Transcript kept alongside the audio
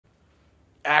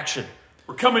Action.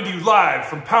 We're coming to you live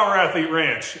from Power Athlete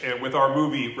Ranch and with our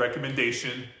movie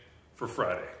recommendation for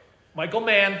Friday. Michael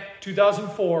Mann,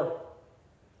 2004.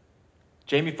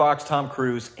 Jamie Foxx, Tom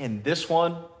Cruise. In this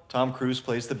one, Tom Cruise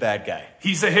plays the bad guy.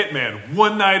 He's a hitman,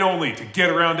 one night only, to get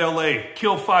around LA,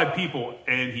 kill 5 people,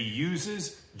 and he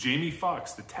uses Jamie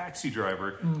Foxx, the taxi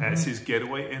driver, as his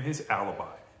getaway and his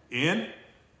alibi in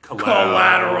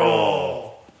Collateral.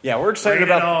 Yeah, we're excited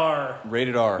Rated about R.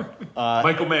 Rated R.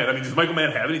 Michael Mann. I mean, does Michael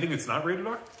Mann have anything that's not rated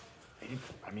R?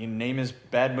 I mean, name is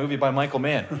bad movie by Michael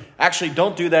Mann. Actually,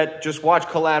 don't do that. Just watch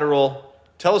Collateral.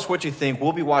 Tell us what you think.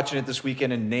 We'll be watching it this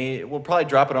weekend, and we'll probably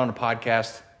drop it on a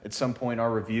podcast at some point,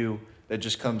 our review that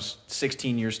just comes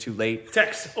 16 years too late.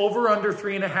 Text over under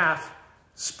 3.5.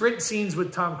 Sprint scenes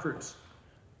with Tom Cruise.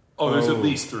 Oh, there's at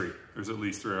least 3. There's at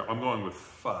least 3. I'm going with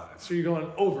 5. So you're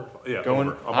going over. Yeah,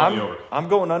 over. I'm on the over. I'm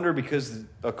going under because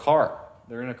a car.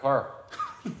 They're in a car.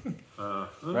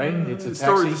 Right? It's a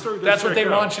taxi. The story That's what they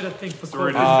want you to think before.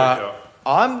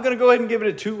 I'm going to go ahead and give it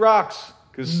a 2 rocks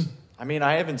because, I mean,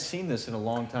 I haven't seen this in a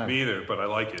long time. Me either, but I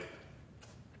like it.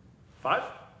 5?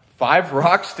 5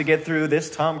 rocks to get through this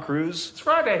Tom Cruise? It's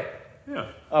Friday. Yeah.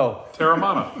 Oh.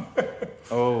 Terramana.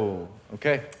 Oh,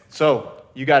 okay. So,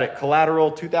 you got it.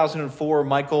 Collateral, 2004,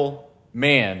 Michael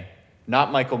Mann.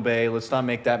 Not Michael Bay. Let's not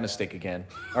make that mistake again.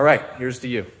 All right, here's to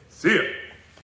you. See ya.